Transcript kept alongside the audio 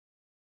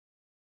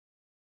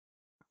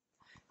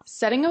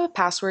Setting up a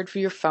password for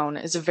your phone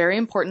is a very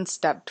important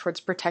step towards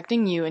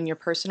protecting you and your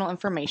personal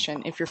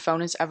information if your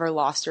phone is ever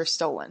lost or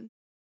stolen.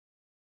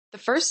 The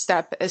first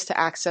step is to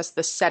access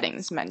the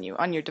Settings menu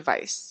on your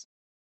device.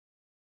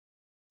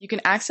 You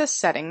can access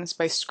Settings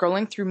by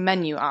scrolling through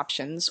menu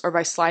options or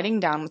by sliding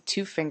down with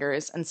 2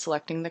 fingers and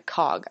selecting the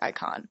cog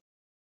icon.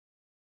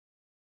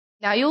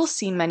 Now you will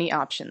see many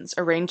options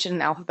arranged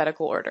in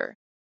alphabetical order.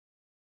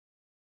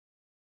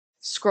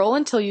 Scroll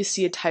until you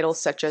see a title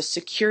such as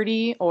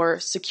Security or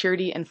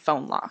Security and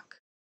Phone Lock.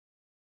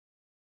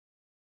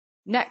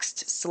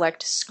 Next,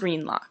 select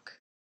Screen Lock.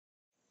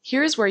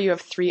 Here is where you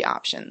have 3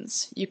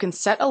 options. You can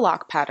set a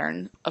lock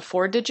pattern, a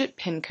 4-digit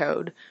PIN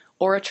code,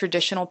 or a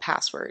traditional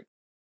password.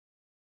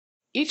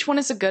 Each one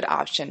is a good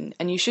option,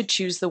 and you should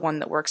choose the one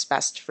that works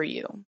best for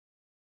you.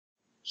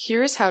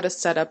 Here is how to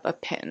set up a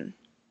PIN.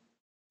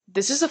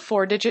 This is a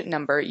 4-digit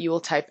number you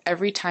will type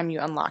every time you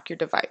unlock your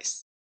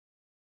device.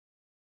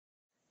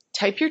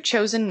 Type your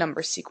chosen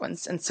number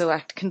sequence and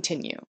select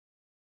Continue.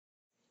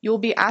 You will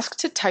be asked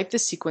to type the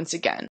sequence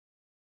again.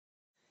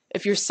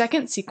 If your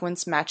second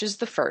sequence matches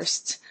the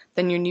first,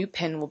 then your new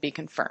PIN will be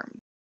confirmed.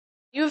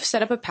 You have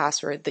set up a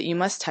password that you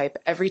must type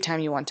every time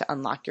you want to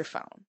unlock your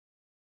phone.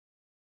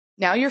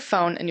 Now your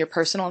phone and your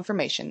personal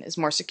information is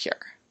more secure.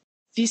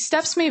 These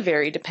steps may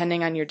vary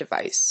depending on your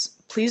device.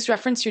 Please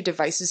reference your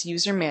device's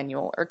user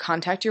manual or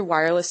contact your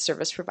wireless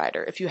service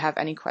provider if you have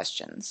any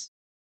questions.